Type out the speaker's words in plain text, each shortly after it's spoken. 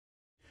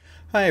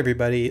Hi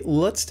everybody,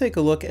 let's take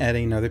a look at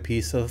another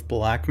piece of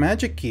black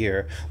magic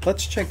gear.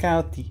 Let's check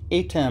out the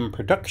ATEM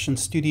Production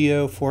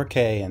Studio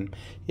 4K, and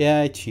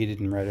yeah, I cheated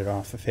and read it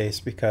off the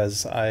face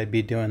because I'd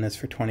be doing this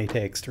for 20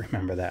 takes to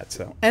remember that.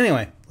 So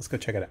anyway, let's go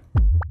check it out.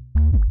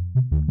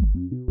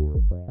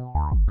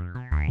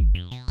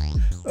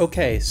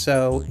 Okay,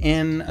 so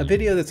in a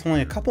video that's only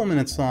a couple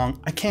minutes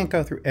long, I can't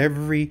go through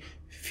every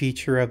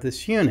feature of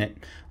this unit.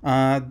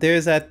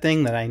 There's that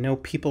thing that I know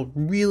people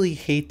really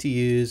hate to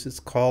use. It's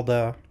called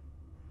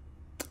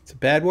it's a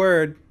bad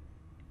word.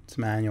 It's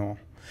a manual.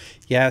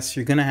 Yes,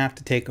 you're going to have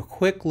to take a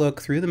quick look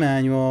through the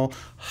manual.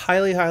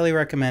 Highly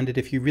recommended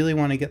if you really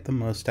want to get the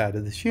most out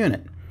of this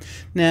unit.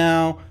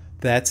 Now,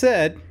 that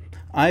said,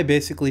 I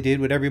basically did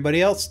what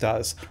everybody else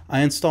does. I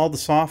installed the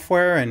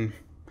software and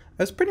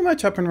I was pretty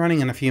much up and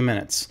running in a few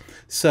minutes.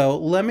 So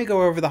let me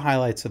go over the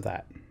highlights of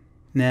that.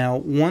 Now,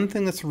 one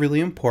thing that's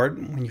really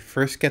important when you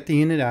first get the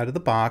unit out of the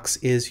box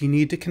is you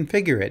need to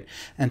configure it.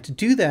 And to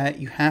do that,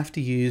 you have to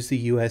use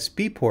the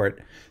USB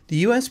port.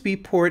 The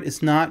USB port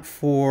is not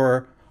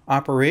for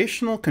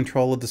operational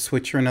control of the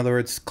switcher, in other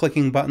words,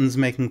 clicking buttons,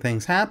 making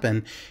things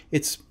happen.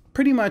 It's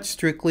pretty much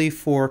strictly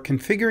for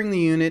configuring the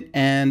unit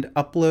and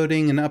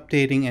uploading and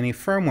updating any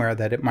firmware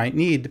that it might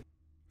need.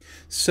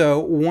 So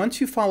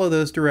once you follow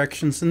those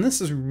directions, and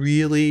this is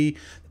really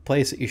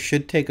place that you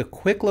should take a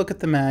quick look at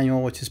the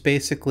manual, which is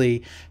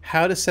basically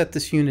how to set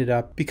this unit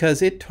up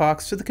because it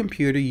talks to the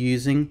computer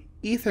using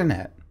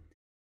Ethernet.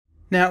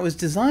 Now, it was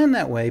designed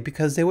that way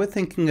because they were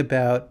thinking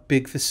about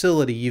big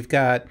facility. You've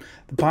got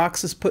the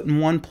boxes put in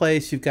one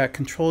place, you've got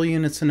control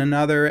units in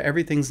another,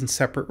 everything's in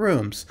separate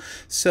rooms.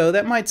 So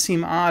that might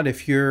seem odd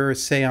if you're,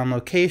 say, on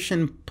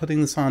location, putting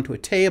this onto a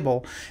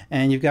table,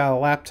 and you've got a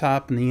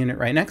laptop and the unit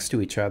right next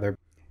to each other.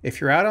 If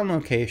you're out on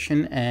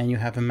location and you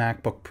have a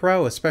MacBook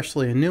Pro,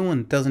 especially a new one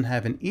that doesn't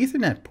have an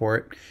Ethernet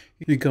port,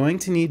 you're going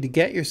to need to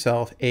get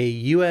yourself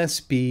a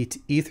USB to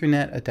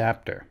Ethernet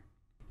adapter.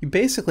 You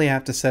basically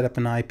have to set up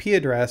an IP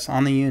address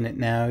on the unit.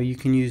 Now, you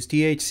can use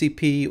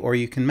DHCP or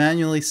you can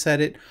manually set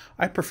it.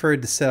 I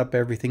preferred to set up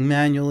everything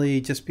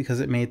manually just because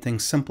it made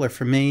things simpler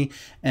for me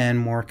and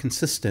more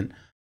consistent.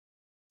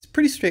 It's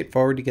pretty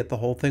straightforward to get the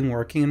whole thing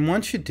working, and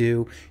once you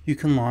do, you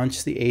can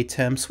launch the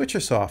ATEM switcher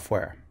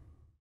software.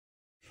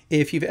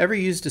 If you've ever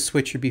used a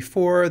switcher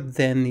before,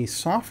 then the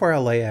software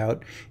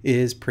layout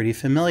is pretty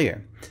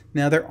familiar.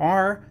 Now, there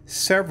are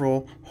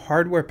several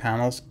hardware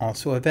panels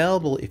also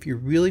available if you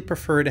really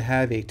prefer to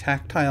have a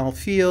tactile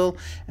feel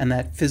and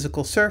that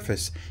physical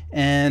surface.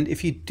 And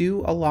if you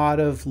do a lot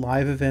of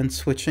live event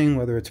switching,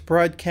 whether it's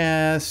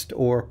broadcast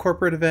or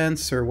corporate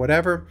events or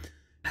whatever,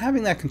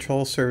 having that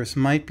control surface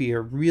might be a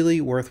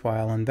really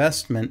worthwhile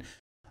investment.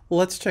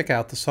 Let's check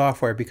out the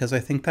software because I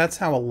think that's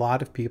how a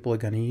lot of people are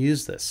going to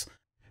use this.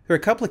 There are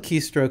a couple of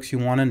keystrokes you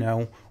want to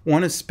know.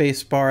 One is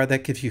spacebar,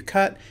 that gives you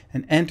cut,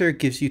 and enter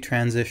gives you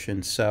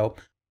transition. So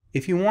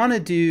if you want to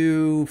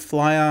do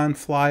fly on,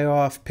 fly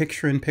off,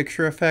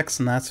 picture-in-picture effects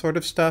and that sort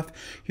of stuff,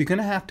 you're going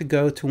to have to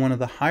go to one of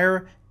the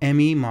higher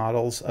ME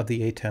models of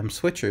the ATEM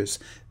switchers.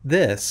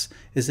 This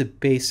is a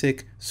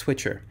basic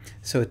switcher.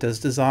 So it does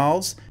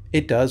dissolves,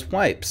 it does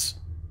wipes,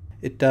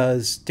 it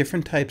does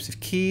different types of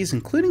keys,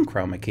 including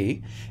chroma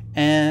key,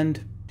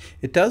 and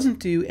it doesn't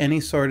do any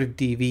sort of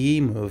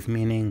DVE move,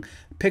 meaning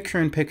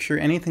picture-in-picture,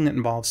 anything that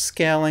involves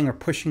scaling or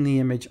pushing the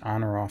image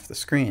on or off the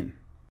screen.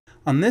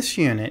 On this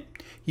unit,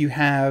 you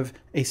have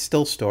a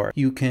still store.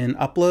 You can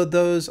upload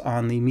those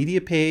on the media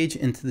page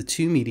into the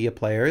two media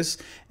players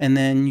and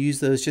then use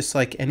those just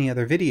like any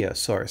other video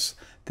source.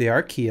 They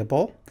are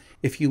keyable.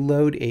 If you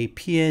load a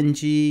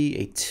PNG,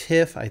 a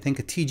TIFF, I think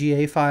a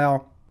TGA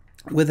file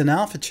with an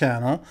alpha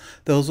channel,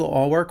 those will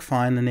all work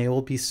fine and they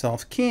will be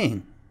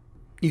self-keying.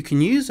 You can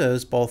use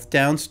those both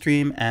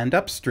downstream and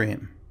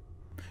upstream.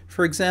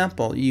 For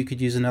example, you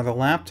could use another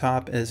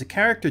laptop as a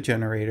character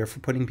generator for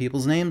putting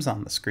people's names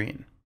on the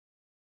screen.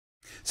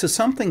 So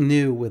something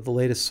new with the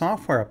latest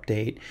software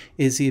update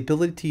is the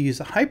ability to use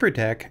a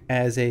hyperdeck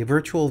as a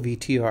virtual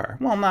VTR.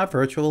 Well, not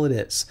virtual, it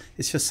is.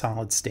 It's just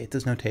solid state.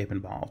 There's no tape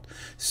involved.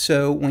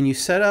 So when you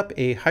set up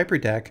a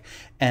hyperdeck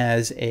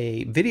as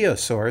a video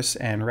source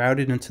and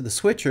route it into the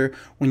switcher,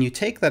 when you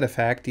take that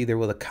effect, either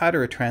with a cut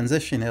or a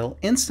transition, it'll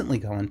instantly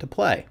go into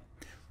play.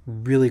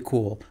 Really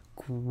cool.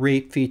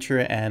 Great feature,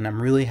 and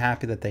I'm really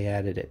happy that they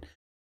added it.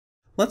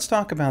 Let's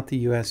talk about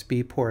the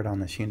USB port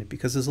on this unit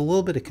because there's a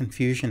little bit of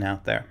confusion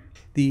out there.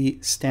 The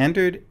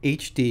standard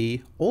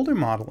HD older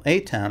model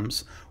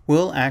ATEMs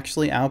will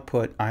actually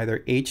output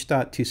either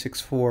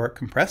H.264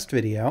 compressed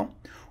video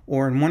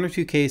or in one or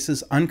two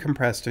cases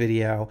uncompressed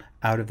video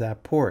out of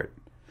that port.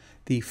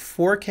 The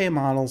 4K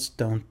models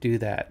don't do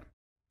that.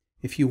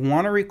 If you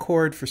want to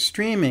record for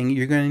streaming,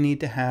 you're going to need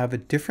to have a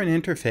different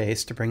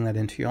interface to bring that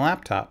into your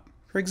laptop.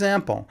 For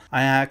example,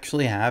 I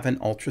actually have an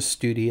Ultra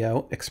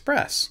Studio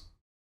Express.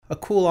 A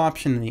cool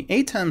option in the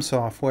ATEM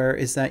software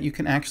is that you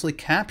can actually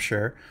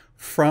capture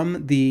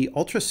from the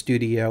Ultra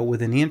Studio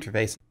within the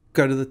interface.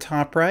 Go to the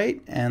top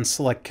right and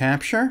select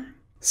Capture,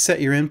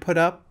 set your input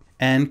up,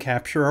 and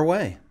capture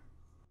away.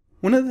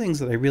 One of the things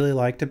that I really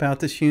liked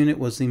about this unit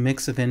was the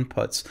mix of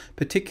inputs,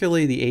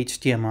 particularly the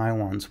HDMI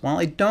ones. While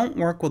I don't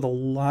work with a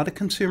lot of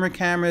consumer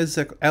cameras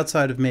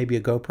outside of maybe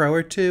a GoPro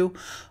or two,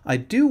 I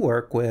do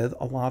work with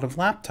a lot of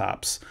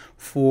laptops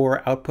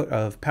for output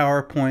of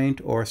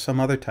PowerPoint or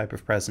some other type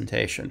of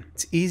presentation.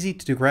 It's easy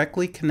to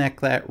directly connect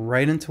that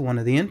right into one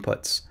of the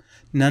inputs.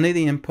 None of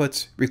the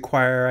inputs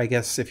require, I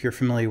guess if you're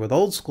familiar with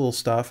old school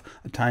stuff,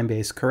 a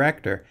time-based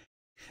corrector.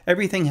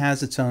 Everything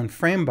has its own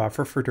frame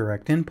buffer for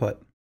direct input.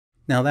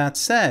 Now that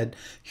said,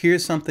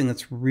 here's something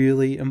that's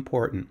really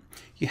important.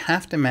 You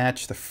have to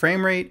match the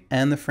frame rate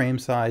and the frame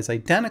size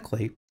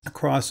identically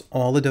across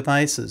all the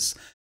devices.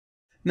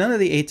 None of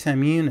the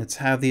ATEM units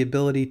have the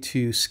ability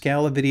to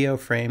scale a video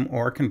frame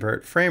or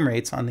convert frame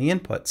rates on the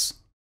inputs.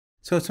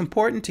 So it's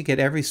important to get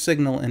every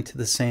signal into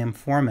the same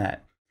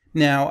format.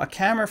 Now, a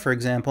camera, for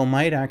example,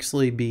 might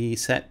actually be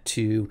set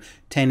to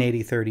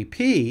 1080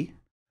 30p,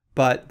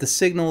 but the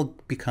signal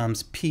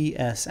becomes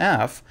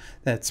PSF,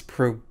 that's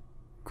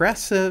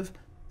progressive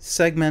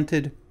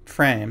segmented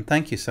frame.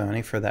 Thank you,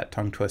 Sony, for that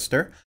tongue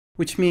twister.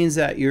 Which means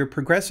that your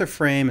progressive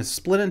frame is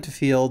split into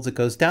fields, it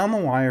goes down the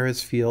wire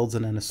as fields,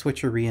 and then a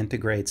switcher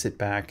reintegrates it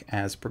back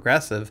as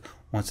progressive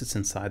once it's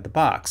inside the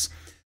box.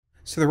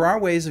 So there are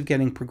ways of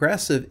getting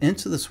progressive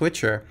into the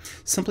switcher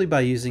simply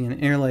by using an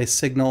interlace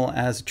signal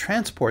as a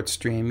transport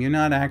stream. You're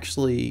not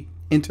actually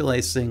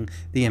interlacing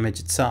the image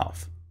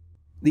itself.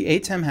 The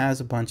ATEM has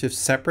a bunch of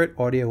separate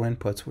audio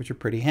inputs, which are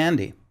pretty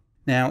handy.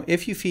 Now,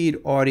 if you feed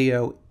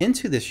audio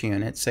into this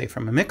unit, say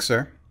from a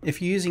mixer,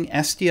 if you're using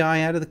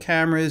SDI out of the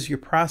cameras, your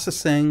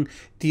processing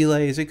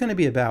delays are going to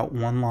be about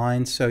one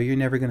line, so you're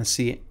never going to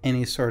see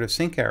any sort of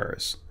sync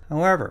errors.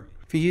 However,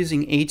 if you're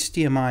using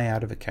HDMI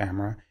out of a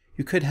camera,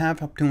 you could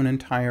have up to an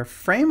entire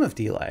frame of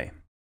delay.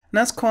 And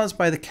that's caused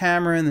by the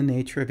camera and the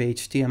nature of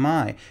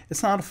HDMI.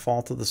 It's not a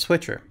fault of the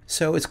switcher.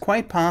 So it's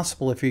quite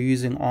possible if you're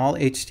using all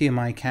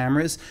HDMI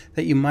cameras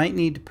that you might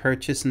need to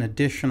purchase an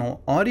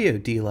additional audio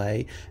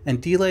delay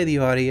and delay the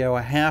audio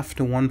a half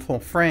to one full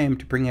frame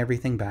to bring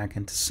everything back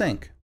into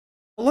sync.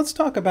 Well, let's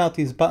talk about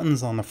these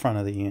buttons on the front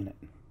of the unit.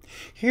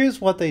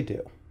 Here's what they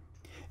do.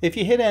 If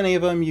you hit any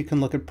of them, you can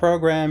look at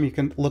program, you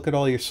can look at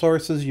all your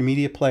sources, your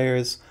media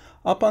players.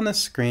 Up on the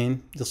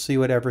screen, you'll see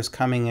whatever's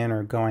coming in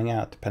or going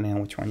out, depending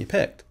on which one you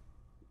picked.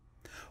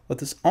 What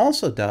this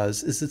also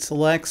does is it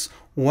selects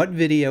what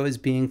video is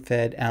being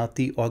fed out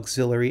the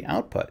auxiliary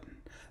output.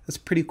 It's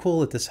pretty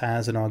cool that this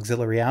has an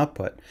auxiliary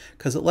output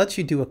because it lets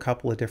you do a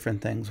couple of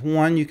different things.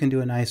 One, you can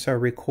do an ISO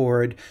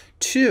record.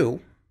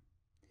 Two,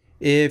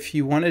 if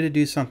you wanted to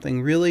do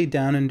something really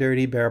down and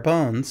dirty, bare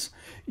bones,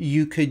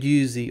 you could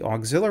use the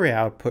auxiliary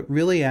output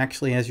really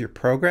actually as your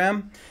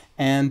program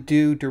and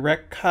do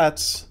direct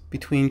cuts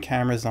between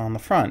cameras on the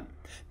front.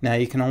 Now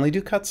you can only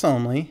do cuts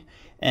only,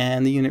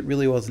 and the unit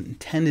really wasn't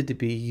intended to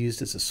be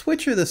used as a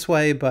switcher this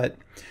way, but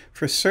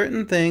for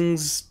certain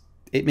things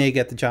it may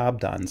get the job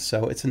done,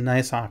 so it's a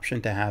nice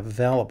option to have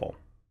available.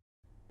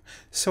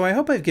 So I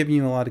hope I've given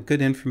you a lot of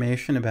good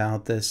information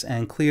about this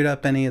and cleared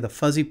up any of the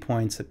fuzzy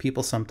points that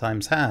people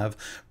sometimes have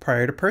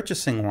prior to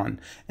purchasing one.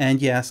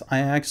 And yes, I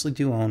actually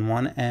do own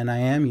one, and I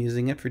am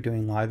using it for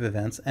doing live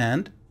events,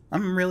 and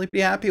I'm really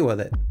pretty happy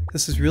with it.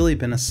 This has really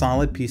been a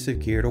solid piece of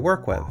gear to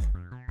work with.